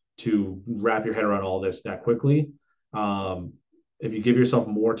hard to wrap your head around all this that quickly. If you give yourself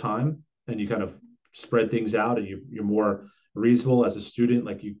more time and you kind of spread things out and you're more reasonable as a student,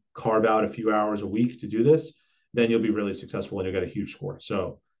 like you carve out a few hours a week to do this, then you'll be really successful and you'll get a huge score.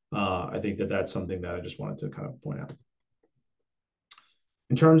 So I think that that's something that I just wanted to kind of point out.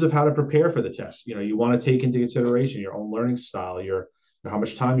 In terms of how to prepare for the test, you want to take into consideration your own learning style, your how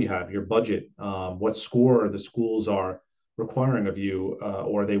much time you have, your budget, what score the schools are requiring of you,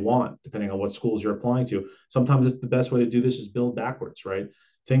 or they want, depending on what schools you're applying to. Sometimes it's the best way to do this is build backwards, right?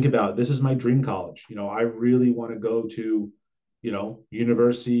 Think about, this is my dream college. I really want to go to,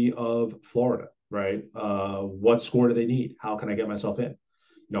 University of Florida, right? What score do they need? How can I get myself in?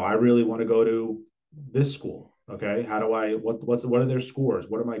 I really want to go to this school. Okay, how do I? What are their scores?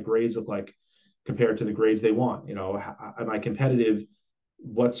 What do my grades look like compared to the grades they want? Am I competitive?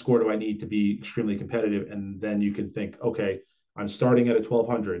 What score do I need to be extremely competitive? And then you can think, okay, I'm starting at a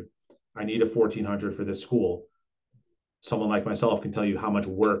 1200. I need a 1400 for this school. Someone like myself can tell you how much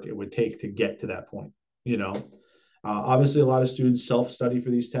work it would take to get to that point. Obviously, a lot of students self-study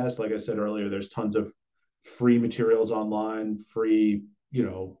for these tests. Like I said earlier, there's tons of free materials online, free,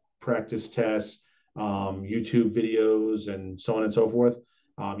 practice tests, YouTube videos, and so on and so forth.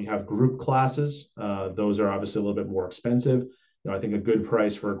 You have group classes. Those are obviously a little bit more expensive. I think a good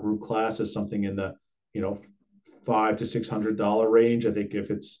price for a group class is something in the, $500 to $600 range. I think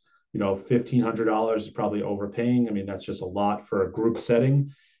if it's, $1,500 is probably overpaying. I mean, that's just a lot for a group setting.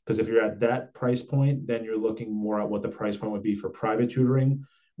 Because if you're at that price point, then you're looking more at what the price point would be for private tutoring,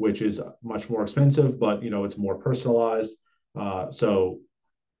 which is much more expensive, but it's more personalized. So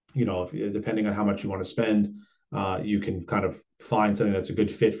if, depending on how much you want to spend, you can kind of find something that's a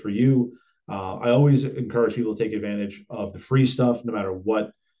good fit for you. I always encourage people to take advantage of the free stuff, no matter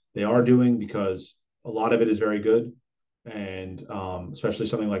what they are doing, because a lot of it is very good. And especially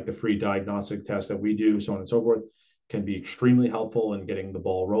something like the free diagnostic test that we do, so on and so forth, can be extremely helpful in getting the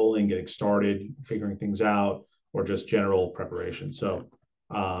ball rolling, getting started, figuring things out, or just general preparation. So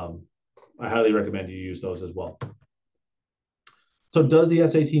I highly recommend you use those as well. So does the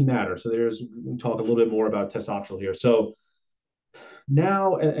SAT matter? So we'll talk a little bit more about test optional here. So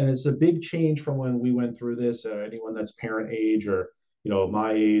now, and it's a big change from when we went through this, anyone that's parent age or,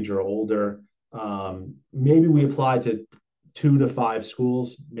 my age or older, maybe we applied to 2 to 5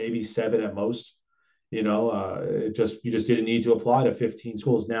 schools, maybe 7 at most. You just didn't need to apply to 15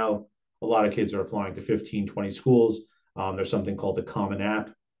 schools. Now, a lot of kids are applying to 15, 20 schools. There's something called the Common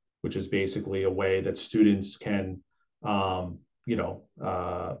App, which is basically a way that students can, you know,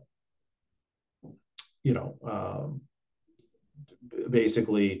 uh, you know,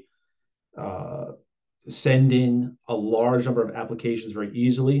 basically send in a large number of applications very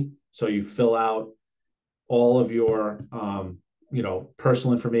easily. So you fill out all of your,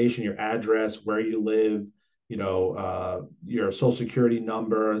 personal information, your address, where you live, your social security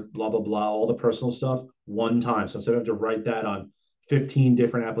number, blah, blah, blah, all the personal stuff one time. So instead of having to write that on 15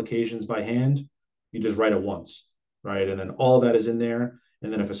 different applications by hand, you just write it once, right? And then all of that is in there.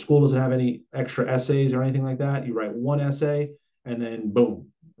 And then if a school doesn't have any extra essays or anything like that, you write one essay and then boom,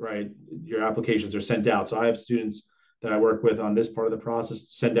 right? Your applications are sent out. So I have students that I work with on this part of the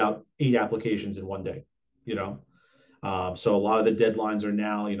process send out 8 applications in one day, you know? So a lot of the deadlines are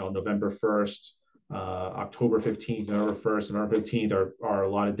now, November 1st, October 15th, November 1st, November 15th are a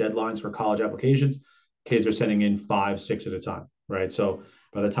lot of deadlines for college applications. Kids are sending in 5, 6 at a time, right? So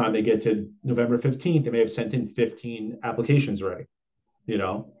by the time they get to November 15th, they may have sent in 15 applications already,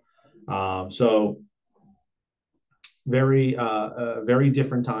 So very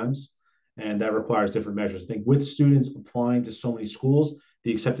different times, and that requires different measures. I think with students applying to so many schools,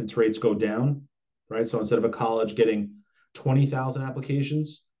 the acceptance rates go down, right? So instead of a college getting 20,000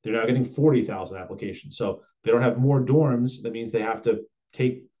 applications, they're now getting 40,000 applications. So they don't have more dorms. That means they have to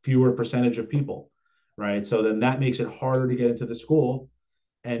take fewer percentage of people, right? So then that makes it harder to get into the school,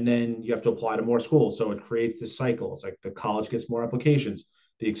 and then you have to apply to more schools. So it creates this cycle. It's like the college gets more applications,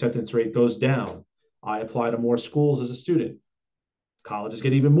 the acceptance rate goes down. I apply to more schools as a student. Colleges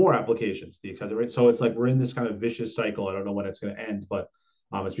get even more applications. The acceptance rate. So it's like we're in this kind of vicious cycle. I don't know when it's going to end, but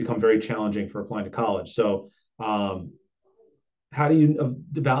it's become very challenging for applying to college. So how do you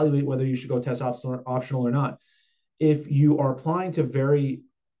evaluate whether you should go test optional or not? If you are applying to very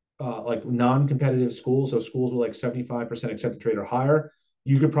like non-competitive schools, so schools with like 75% acceptance rate or higher,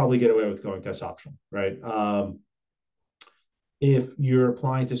 you could probably get away with going test optional, right? If you're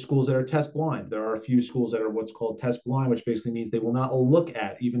applying to schools that are test blind, there are a few schools that are what's called test blind, which basically means they will not look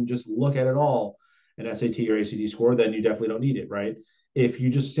at, even just look at all, an SAT or ACT score, then you definitely don't need it, right? If you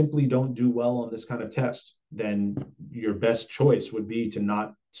just simply don't do well on this kind of test, then your best choice would be to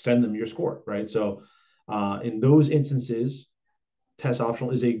not send them your score, right? So in those instances, test optional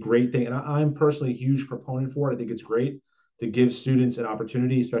is a great thing. And I'm personally a huge proponent for it. I think it's great to give students an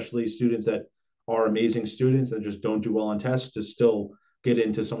opportunity, especially students that are amazing students and just don't do well on tests, to still get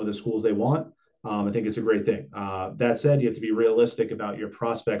into some of the schools they want. I think it's a great thing. That said, you have to be realistic about your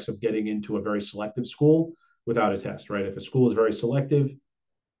prospects of getting into a very selective school without a test, right? If a school is very selective,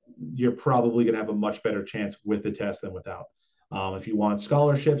 you're probably going to have a much better chance with the test than without. If you want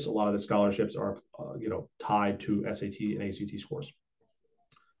scholarships, a lot of the scholarships are, tied to SAT and ACT scores.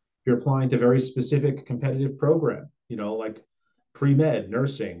 You're applying to very specific competitive program, like pre-med,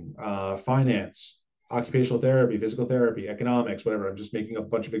 nursing, finance, occupational therapy, physical therapy, economics, whatever. I'm just making a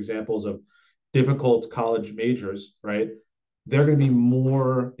bunch of examples of difficult college majors, right? They're going to be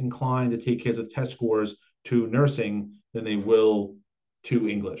more inclined to take kids with test scores to nursing than they will to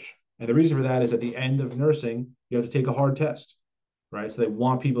English. And the reason for that is at the end of nursing, you have to take a hard test, right? So they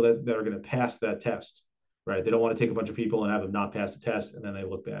want people that are going to pass that test, right? They don't want to take a bunch of people and have them not pass the test and then they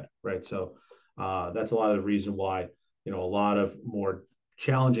look bad, right? So that's a lot of the reason why, a lot of more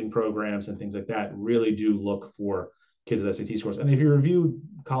challenging programs and things like that really do look for kids with SAT scores. And if you review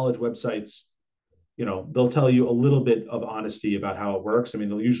college websites, they'll tell you a little bit of honesty about how it works. I mean,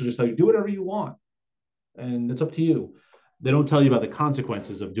 they'll usually just tell you, do whatever you want, and it's up to you. They don't tell you about the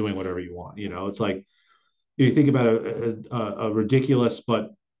consequences of doing whatever you want. It's like, you think about a ridiculous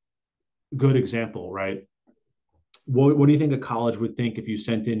but good example, right? What do you think a college would think if you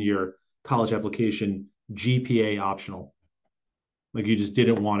sent in your college application GPA optional? Like, you just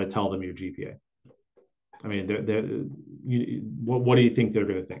didn't want to tell them your GPA. I mean, what do you think they're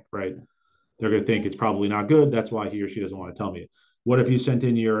going to think, right? They're going to think it's probably not good. That's why he or she doesn't want to tell me it. What if you sent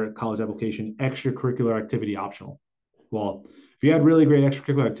in your college application extracurricular activity optional? Well, if you had really great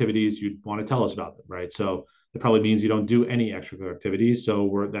extracurricular activities, you'd want to tell us about them, right? So it probably means you don't do any extracurricular activities.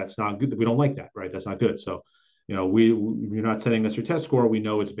 So that's not good. We don't like that, right? That's not good. So, you're not sending us your test score. We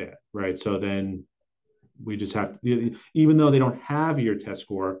know it's bad, right? So then we just have to, even though they don't have your test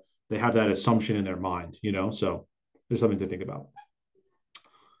score, they have that assumption in their mind, so there's something to think about.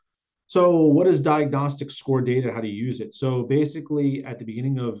 So what is diagnostic score data? How do you use it? So basically, at the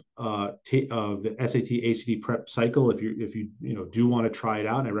beginning of the SAT ACT prep cycle, if you do want to try it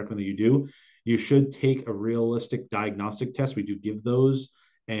out, and I recommend that you do, you should take a realistic diagnostic test. We do give those,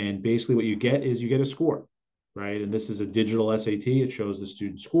 and basically what you get is you get a score, right? And this is a digital SAT. It shows the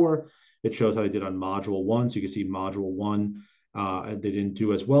student score. It shows how they did on module 1. So you can see module 1, they didn't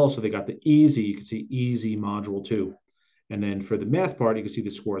do as well, so they got the easy. You can see easy module 2. And then for the math part, you can see the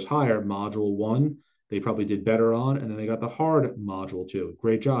scores higher. Module 1, they probably did better on, and then they got the hard module 2.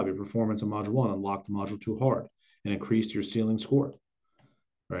 Great job. Your performance on module 1 unlocked module 2 hard and increased your ceiling score,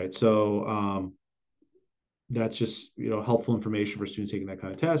 right? So that's just, helpful information for students taking that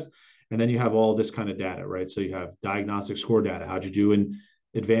kind of test. And then you have all this kind of data, right? So you have diagnostic score data. How'd you do in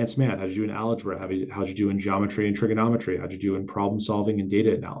advanced math? How'd you do in algebra? How'd you do in geometry and trigonometry? How'd you do in problem solving and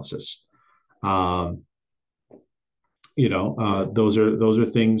data analysis? Those are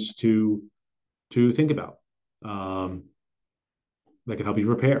things to think about, that can help you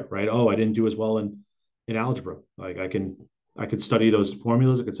prepare, right? Oh, I didn't do as well in algebra. Like, I could study those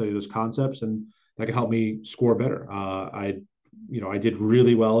formulas, I could study those concepts, and that can help me score better. I did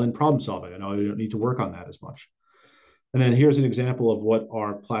really well in problem solving. I know I don't need to work on that as much. And then here's an example of what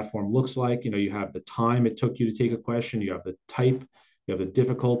our platform looks like. You have the time it took you to take a question, you have the type, you have the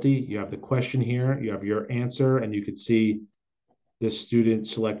difficulty, you have the question here, you have your answer, and you could see, This student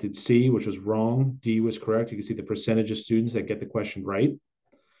selected C, which was wrong. D was correct. You can see the percentage of students that get the question right.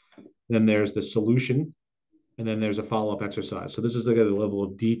 Then there's the solution, and then there's a follow-up exercise. So this is like the level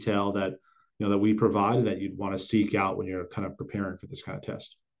of detail that that we provide and that you'd want to seek out when you're kind of preparing for this kind of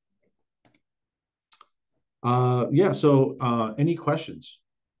test. Yeah. So any questions?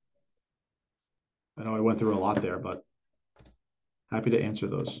 I know I went through a lot there, but happy to answer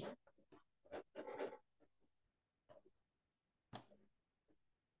those.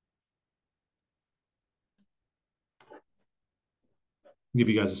 I'll give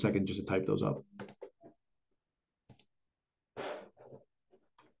you guys a second just to type those up.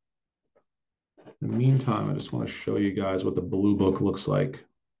 In the meantime, I just want to show you guys what the Blue Book looks like.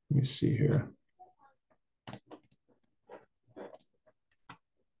 Let me see here.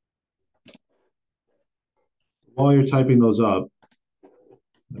 While you're typing those up,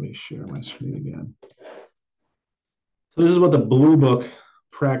 let me share my screen again. So this is what the Blue Book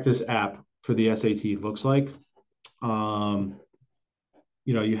practice app for the SAT looks like.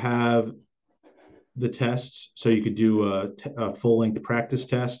 You have the tests, so you could do a full-length practice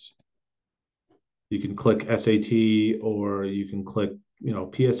test. You can click SAT, or you can click,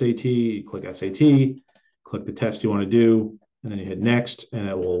 PSAT, click SAT, click the test you want to do, and then you hit next, and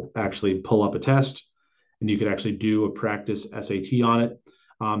it will actually pull up a test, and you could actually do a practice SAT on it.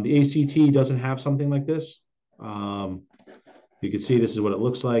 The ACT doesn't have something like this. You can see this is what it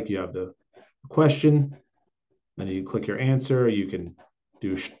looks like. You have the question, then you click your answer. You can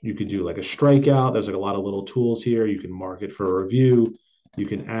do like a strikeout. There's like a lot of little tools here. You can mark it for a review. You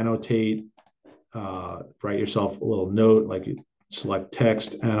can annotate, write yourself a little note, like you select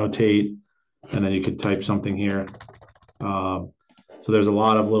text, annotate, and then you could type something here. So there's a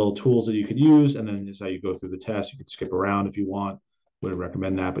lot of little tools that you could use, and then this is how you go through the test. You could skip around if you want. Wouldn't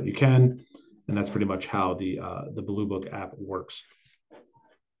recommend that, but you can. And that's pretty much how the Blue Book app works.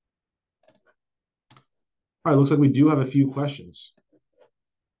 All right, looks like we do have a few questions.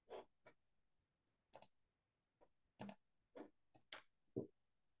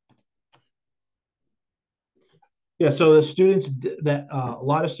 Yeah, so the students that a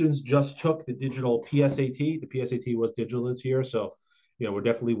lot of students just took the digital PSAT. The PSAT was digital this year, so we're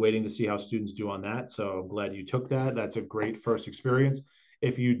definitely waiting to see how students do on that. So I'm glad you took that. That's a great first experience.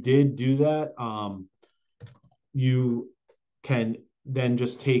 If you did do that, you can then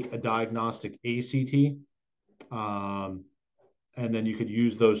just take a diagnostic ACT, and then you could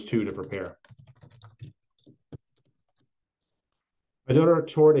use those two to prepare. My daughter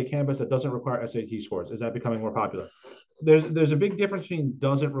toured a campus that doesn't require SAT scores. Is that becoming more popular? There's a big difference between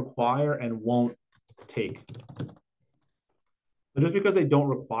doesn't require and won't take. But just because they don't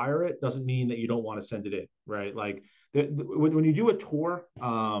require it doesn't mean that you don't want to send it in, right? Like when you do a tour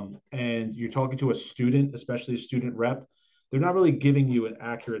and you're talking to a student, especially a student rep, they're not really giving you an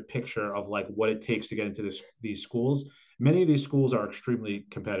accurate picture of like what it takes to get into these schools. Many of these schools are extremely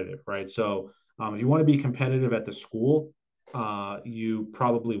competitive, right? So if you want to be competitive at the school, you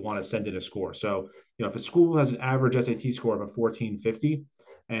probably want to send in a score. So, if a school has an average SAT score of a 1450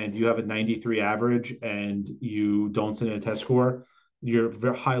 and you have a 93 average and you don't send in a test score, you're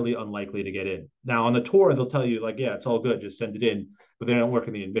very highly unlikely to get in. Now, on the tour, they'll tell you, like, yeah, it's all good, just send it in, but they don't work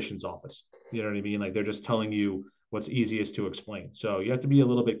in the admissions office. You know what I mean? Like, they're just telling you what's easiest to explain. So you have to be a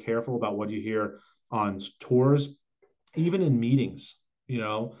little bit careful about what you hear on tours, even in meetings.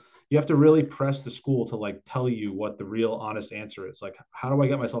 You have to really press the school to like tell you what the real honest answer is. Like, how do I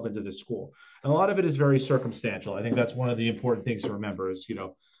get myself into this school? And a lot of it is very circumstantial. I think that's one of the important things to remember is,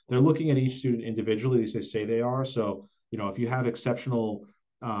 they're looking at each student individually as they say they are. So, if you have exceptional,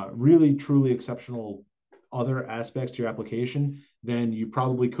 really, truly exceptional other aspects to your application, then you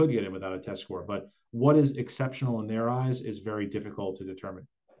probably could get in without a test score. But what is exceptional in their eyes is very difficult to determine.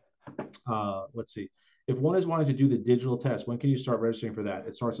 Let's see. If one is wanting to do the digital test, when can you start registering for that?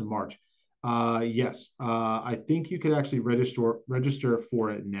 It starts in March. Yes, I think you could actually register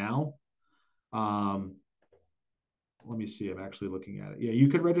for it now. Let me see. I'm actually looking at it. Yeah, you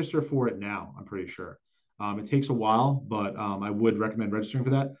could register for it now. I'm pretty sure. It takes a while, but I would recommend registering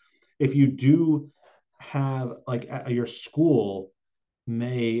for that. If you do have like your school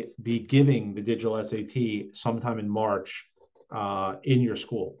may be giving the digital SAT sometime in March in your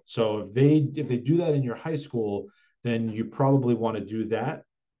school. So if they do that in your high school, then you probably want to do that,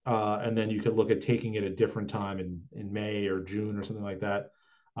 and then you could look at taking it a different time in May or June or something like that.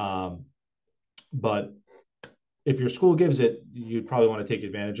 But if your school gives it, you'd probably want to take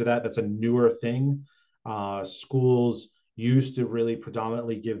advantage of that. That's a newer thing. Schools used to really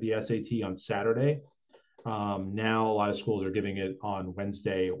predominantly give the SAT on Saturday. Now a lot of schools are giving it on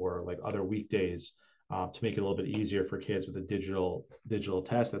Wednesday or like other weekdays. to make it a little bit easier for kids with a digital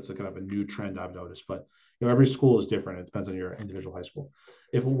test. That's a kind of a new trend I've noticed. But every school is different. It depends on your individual high school.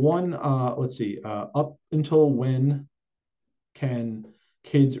 If one, let's see, up until when can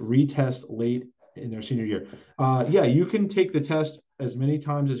kids retest late in their senior year? Yeah, you can take the test as many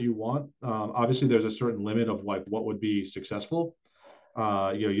times as you want. Obviously, there's a certain limit of like what would be successful.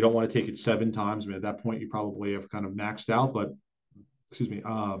 You don't want to take it 7 times. I mean, at that point, you probably have kind of maxed out. But excuse me.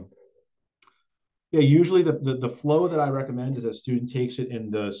 Yeah, usually the flow that I recommend is a student takes it in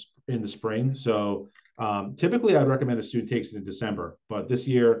the spring. So typically, I'd recommend a student takes it in December. But this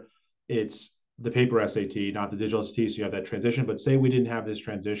year, it's the paper SAT, not the digital SAT. So you have that transition. But say we didn't have this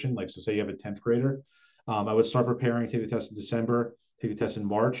transition, like so, say you have a 10th grader, I would start preparing, take the test in December, take the test in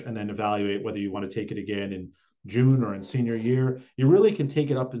March, and then evaluate whether you want to take it again in June or in senior year. You really can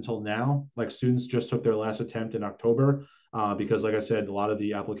take it up until now. Like students just took their last attempt in October because, like I said, a lot of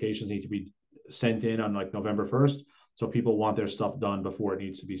the applications need to be sent in on like November 1st. So people want their stuff done before it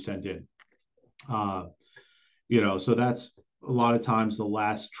needs to be sent in. So that's a lot of times the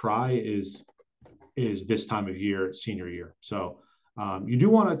last try is this time of year, senior year. So you do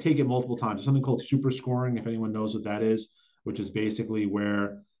want to take it multiple times. There's something called super scoring, if anyone knows what that is, which is basically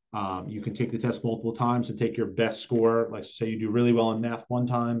where you can take the test multiple times and take your best score. Like say you do really well in math one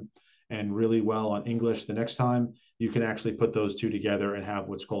time and really well on English the next time, you can actually put those two together and have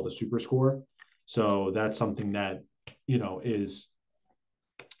what's called a super score. So that's something that, is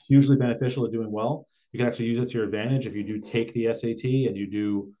hugely beneficial to doing well. You can actually use it to your advantage. If you do take the SAT and you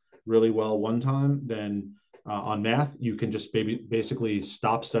do really well one time, then on math, you can just basically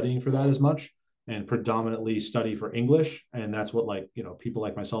stop studying for that as much and predominantly study for English. And that's what people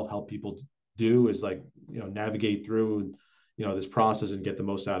like myself help people do is navigate through, this process and get the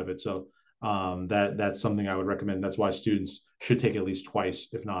most out of it. So that's something I would recommend. That's why students should take at least twice,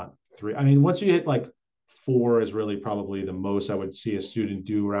 if not 3. I mean, once you hit like 4 is really probably the most I would see a student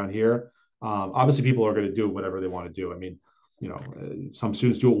do around here. Obviously, people are going to do whatever they want to do. I mean, some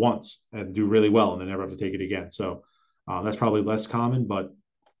students do it once and do really well and then never have to take it again. So that's probably less common, but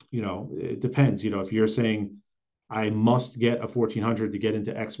it depends. If you're saying I must get a 1400 to get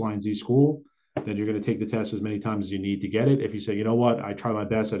into X, Y, and Z school, then you're going to take the test as many times as you need to get it. If you say, you know what, I try my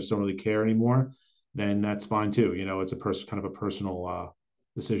best, I just don't really care anymore, then that's fine too. It's kind of a personal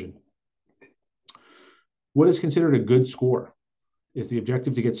decision. What is considered a good score? Is the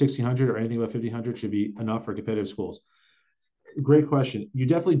objective to get 1600 or anything above 1500 should be enough for competitive schools? Great question. You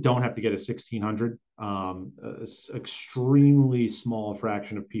definitely don't have to get a 1600. Extremely small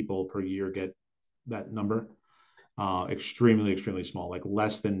fraction of people per year get that number. Extremely, extremely small, like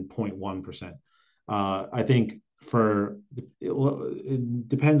less than 0.1%. I think it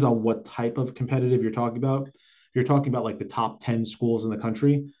depends on what type of competitive you're talking about. If you're talking about like the top 10 schools in the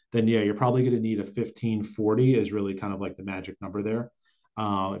country, then yeah, you're probably going to need a 1540 is really kind of like the magic number there.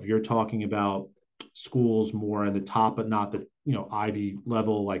 If you're talking about schools more in the top, but not the, Ivy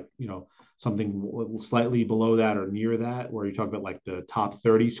level, like, something slightly below that or near that, where you talk about like the top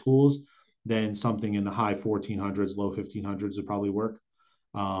 30 schools, then something in the high 1400s, low 1500s would probably work.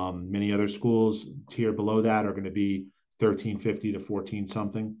 Many other schools tier below that are going to be 1350 to 14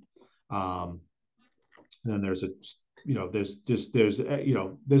 something. And then there's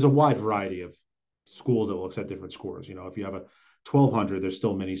a wide variety of schools that will accept different scores. If you have a 1200, there's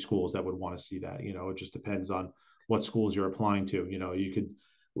still many schools that would want to see that. It just depends on what schools you're applying to.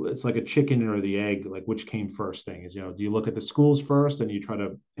 It's like a chicken or the egg, like which came first thing is, do you look at the schools first and you try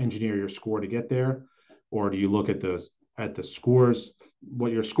to engineer your score to get there? Or do you look at the scores,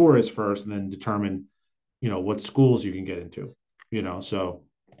 what your score is first, and then determine, what schools you can get into, so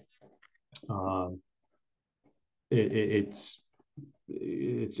it's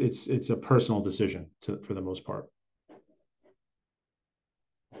a personal decision for the most part.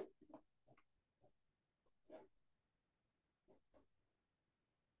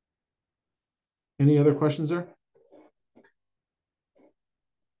 Any other questions there?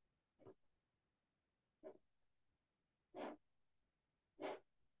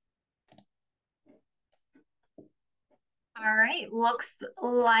 All right, looks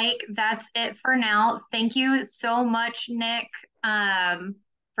like that's it for now. Thank you so much, Nick,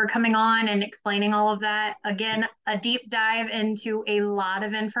 for coming on and explaining all of that. Again, a deep dive into a lot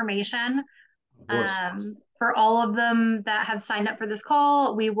of information. For all of them that have signed up for this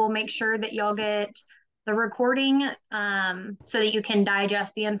call, we will make sure that y'all get the recording so that you can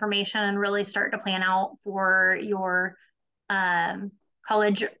digest the information and really start to plan out for your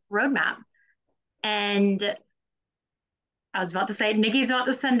college roadmap. And I was about to say, Nikki's about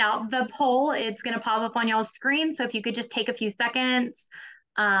to send out the poll. It's going to pop up on y'all's screen. So if you could just take a few seconds,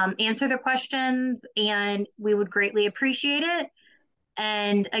 answer the questions, and we would greatly appreciate it.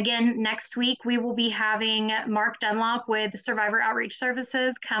 And again, next week we will be having Mark Dunlop with Survivor Outreach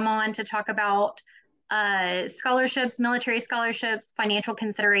Services come on to talk about scholarships, military scholarships, financial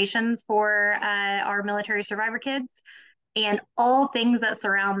considerations for our military survivor kids, and all things that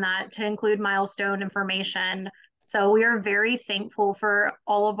surround that, to include milestone information. So we are very thankful for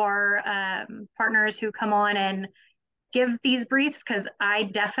all of our partners who come on and give these briefs, because I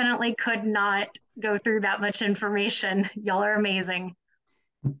definitely could not go through that much information. Y'all are amazing.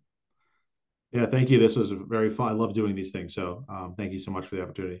 Yeah, thank you. This was very fun. I love doing these things. So thank you so much for the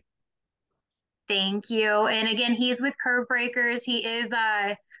opportunity. Thank you. And again, he's with Curve Breakers. He is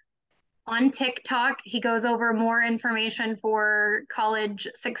on TikTok. He goes over more information for college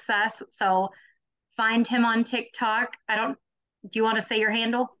success. So find him on TikTok. Do you want to say your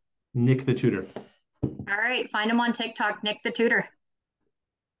handle? Nick the Tutor. All right. Find him on TikTok, Nick the Tutor.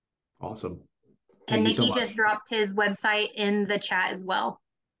 Awesome. And Thank you so Nikki much. just dropped his website in the chat as well.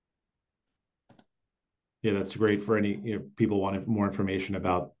 Yeah, that's great for any people wanting more information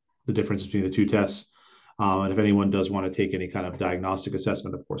about the difference between the two tests. And if anyone does want to take any kind of diagnostic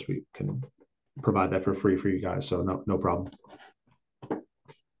assessment, of course, we can provide that for free for you guys. So no problem. All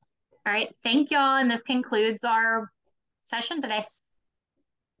right. Thank y'all. And this concludes our session today.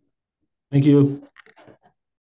 Thank you.